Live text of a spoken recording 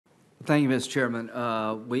Thank you, Mr.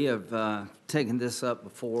 Chairman. We have taken this up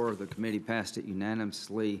before. The committee passed it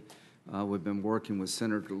unanimously. We've been working with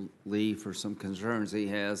Senator Lee for some concerns he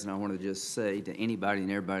has, and I want to just say to anybody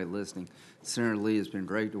and everybody listening, Senator Lee has been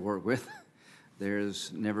great to work with.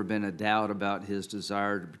 There's never been a doubt about his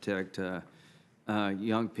desire to protect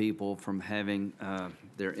young people from having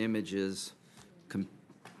their images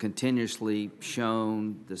continuously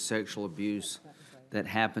shown, the sexual abuse that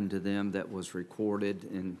happened to them that was recorded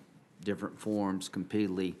in different forms,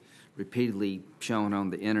 repeatedly shown on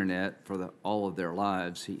the internet for all of their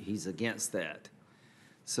lives. He's against that.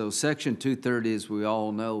 So Section 230, as we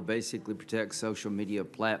all know, basically protects social media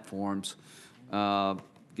platforms,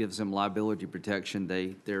 gives them liability protection.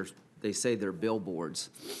 They say they're billboards.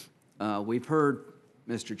 We've heard,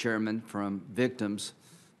 Mr. Chairman, from victims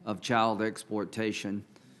of child exploitation,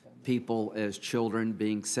 people as children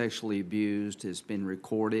being sexually abused has been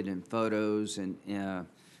recorded in photos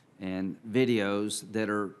and videos that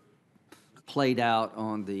are played out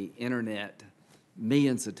on the internet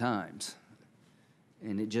millions of times,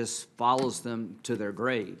 and it just follows them to their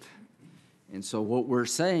grave. And so what we're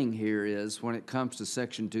saying here is when it comes to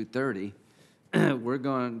Section 230, we're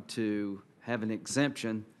going to have an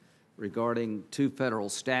exemption regarding 2 federal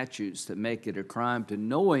statutes that make it a crime to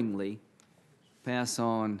knowingly pass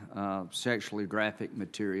on sexually graphic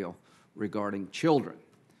material regarding children.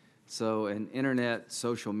 So an internet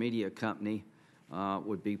social media company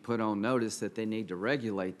would be put on notice that they need to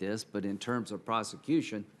regulate this, but in terms of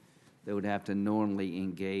prosecution, they would have to knowingly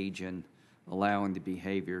engage in allowing the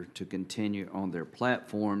behavior to continue on their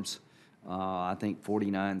platforms. I think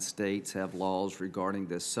 49 states have laws regarding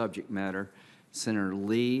this subject matter. Senator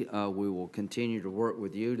Lee, we will continue to work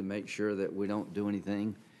with you to make sure that we don't do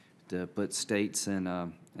anything to put states in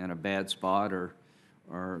a bad spot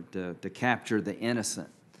or to capture the innocent.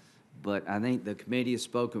 But I think the committee has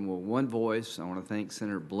spoken with one voice. I want to thank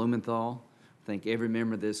Senator Blumenthal, thank every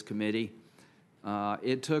member of this committee.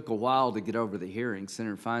 It took a while to get over the hearing.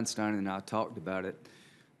 Senator Feinstein and I talked about it.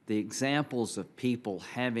 The examples of people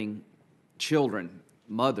having children,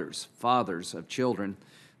 mothers, fathers of children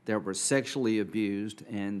that were sexually abused,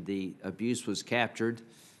 and the abuse was captured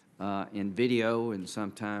in video and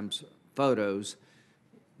sometimes photos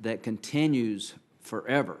that continues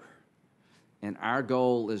forever. And our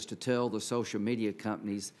goal is to tell the social media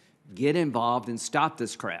companies, get involved and stop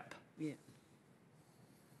this crap. Yeah.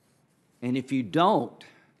 And if you don't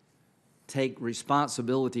take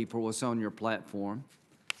responsibility for what's on your platform,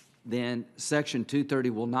 then Section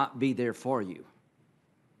 230 will not be there for you.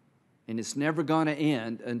 And it's never going to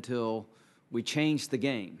end until we change the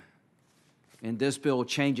game. And this bill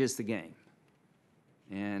changes the game.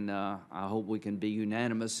 And I hope we can be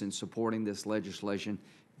unanimous in supporting this legislation,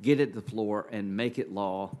 get it to the floor and make it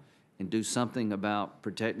law, and do something about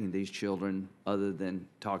protecting these children other than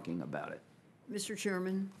talking about it. Mr.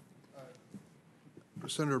 Chairman.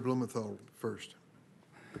 Senator Blumenthal first.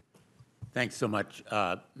 Thanks so much,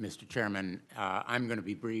 Mr. Chairman. I'm going to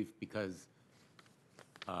be brief because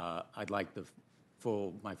I'd like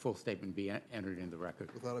my full statement be entered into the record.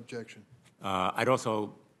 Without objection. I'd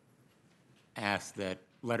also ask that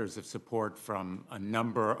letters of support from a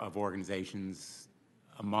number of organizations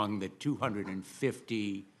among the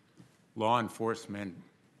 250 law enforcement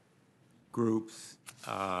groups,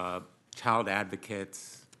 child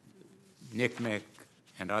advocates, NCMEC,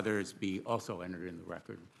 and others be also entered in the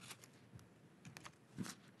record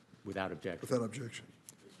without objection. Without objection.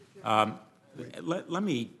 Let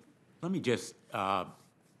me just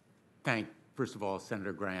thank, first of all,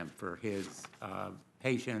 Senator Graham for his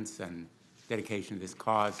patience and dedication to this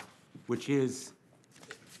cause, which is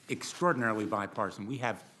extraordinarily bipartisan. We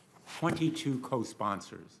have 22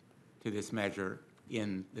 co-sponsors to this measure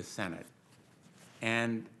in the Senate.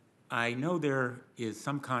 And I know there is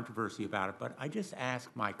some controversy about it, but I just ask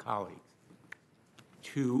my colleagues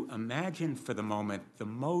to imagine for the moment the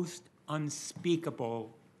most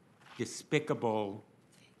unspeakable, despicable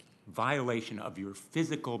violation of your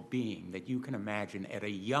physical being that you can imagine at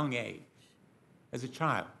a young age, as a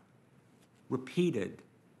child, repeated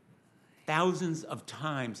thousands of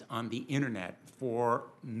times on the internet for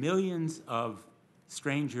millions of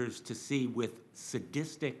strangers to see with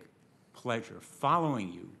sadistic pleasure,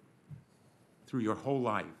 following you through your whole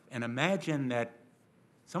life. And imagine that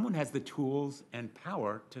someone has the tools and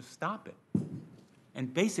power to stop it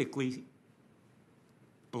and basically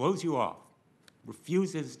blows you off,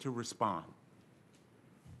 refuses to respond.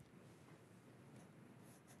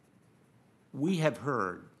 We have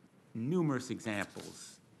heard numerous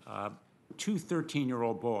examples. 2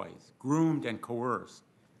 13-year-old boys groomed and coerced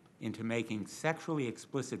into making sexually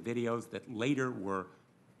explicit videos that later were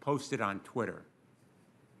posted on Twitter.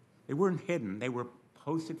 They weren't hidden. They were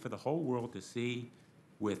posted for the whole world to see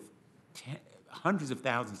with hundreds of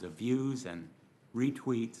thousands of views and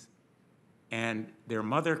retweets. And their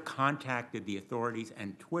mother contacted the authorities,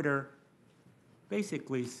 and Twitter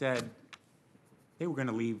basically said they were going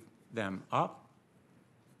to leave them up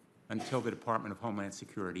until the Department of Homeland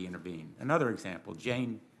Security intervened. Another example,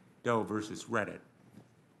 Jane Doe versus Reddit.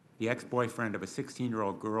 The ex-boyfriend of a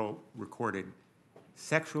 16-year-old girl recorded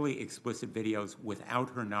sexually explicit videos without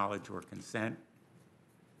her knowledge or consent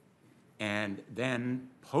and then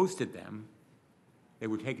posted them. They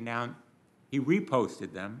were taken down. He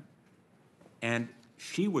reposted them, and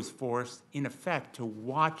she was forced, in effect, to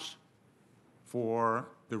watch for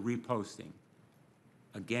the reposting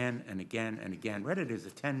again and again and again. Reddit is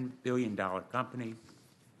a $10 billion company,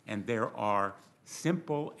 and there are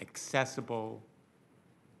simple, accessible,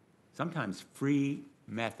 sometimes free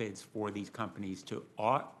methods for these companies to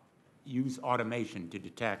use automation to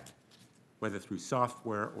detect, whether through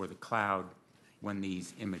software or the cloud, when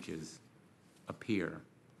these images appear.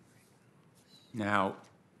 Now,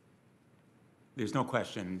 there's no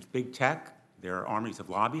question, big tech, their armies of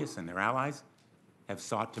lobbyists and their allies have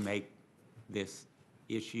sought to make this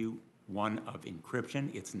issue one of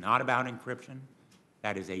encryption. It's not about encryption.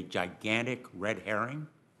 That is a gigantic red herring.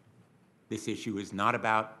 This issue is not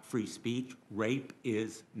about free speech. Rape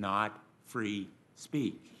is not free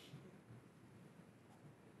speech.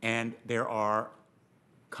 And there are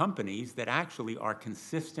companies that actually are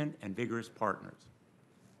consistent and vigorous partners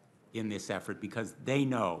in this effort because they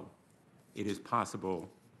know it is possible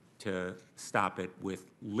to stop it with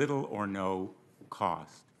little or no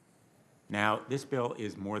cost. Now, this bill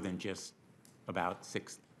is more than just about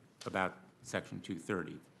Section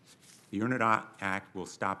 230. The Internet Act will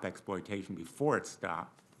stop exploitation before it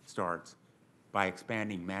starts by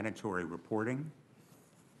expanding mandatory reporting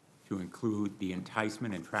to include the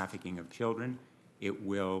enticement and trafficking of children. It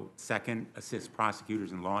will, second, assist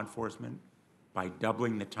prosecutors and law enforcement by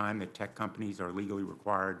doubling the time that tech companies are legally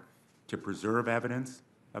required to preserve evidence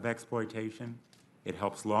of exploitation. It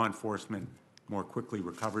helps law enforcement more quickly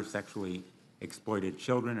recover sexually exploited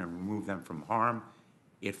children and remove them from harm.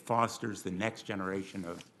 It fosters the next generation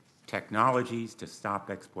of technologies to stop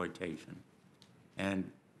exploitation. And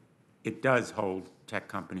it does hold tech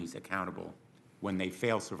companies accountable when they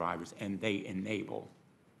fail survivors, and they enable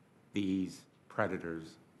these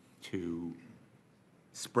predators to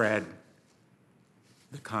spread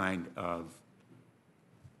the kind of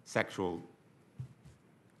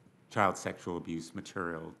child sexual abuse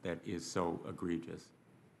material that is so egregious.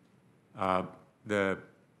 The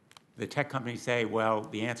tech companies say, well,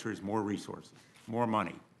 the answer is more resources, more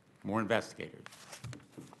money, more investigators.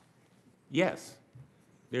 Yes,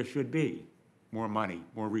 there should be more money,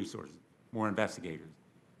 more resources, more investigators.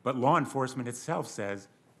 But law enforcement itself says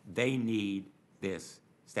they need this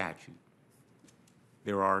statute.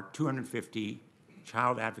 There are 250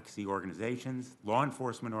 child advocacy organizations, law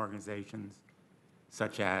enforcement organizations,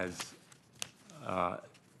 such as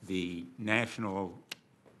the National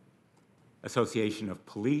Association of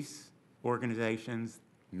Police Organizations,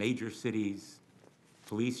 Major Cities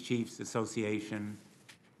Police Chiefs Association,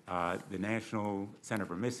 the National Center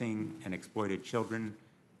for Missing and Exploited Children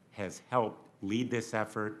has helped lead this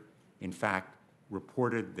effort. In fact,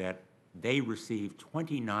 reported that they received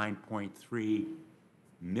 29.3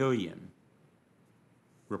 million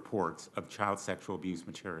reports of child sexual abuse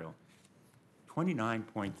material.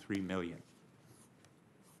 29.3 million.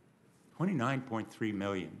 29.3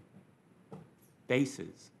 million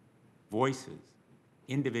faces, voices,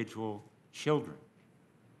 individual children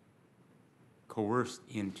coerced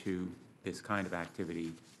into this kind of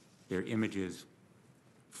activity, their images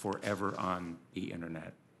forever on the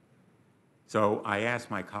internet. So I ask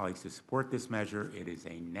my colleagues to support this measure. It is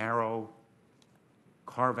a narrow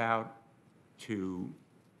carve-out to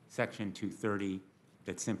Section 230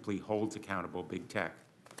 that simply holds accountable big tech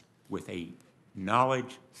with a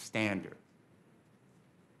knowledge standard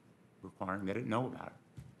requiring that it know about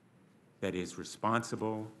it, that is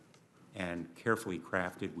responsible and carefully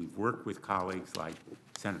crafted. We've worked with colleagues like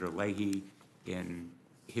Senator Leahy in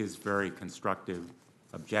his very constructive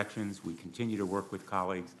objections. We continue to work with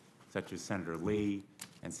colleagues such as Senator Lee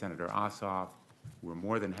and Senator Ossoff. We're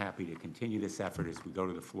more than happy to continue this effort as we go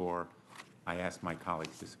to the floor. I ask my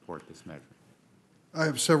colleagues to support this measure. I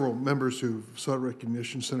have several members who've sought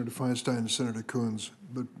recognition, Senator Feinstein and Senator Coons.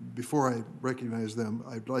 But before I recognize them,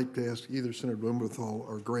 I'd like to ask either Senator Blumenthal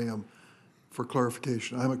or Graham for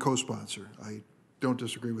clarification. I'm a co-sponsor. I don't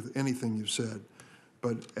disagree with anything you've said.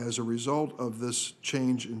 But as a result of this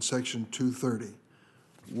change in Section 230,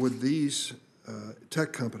 would these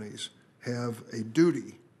tech companies have a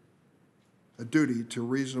duty to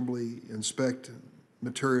reasonably inspect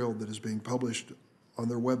material that is being published on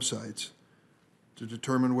their websites to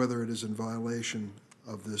determine whether it is in violation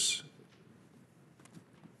of this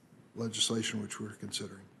legislation which we're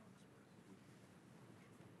considering.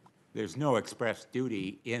 There's no express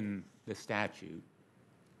duty in the statute,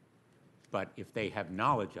 but if they have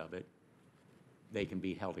knowledge of it, they can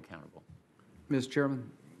be held accountable. Mr. Chairman,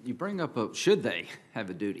 you bring up should they have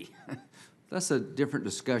a duty? That's a different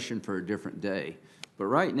discussion for a different day. But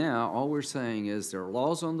right now, all we're saying is there are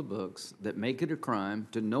laws on the books that make it a crime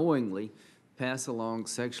to knowingly pass along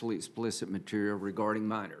sexually explicit material regarding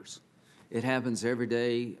minors. It happens every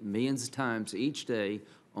day, millions of times each day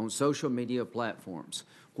on social media platforms.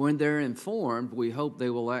 When they're informed, we hope they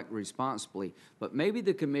will act responsibly. But maybe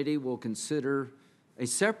the committee will consider a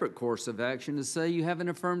separate course of action to say you have an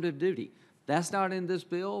affirmative duty. That's not in this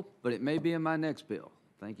bill, but it may be in my next bill.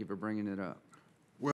 Thank you for bringing it up.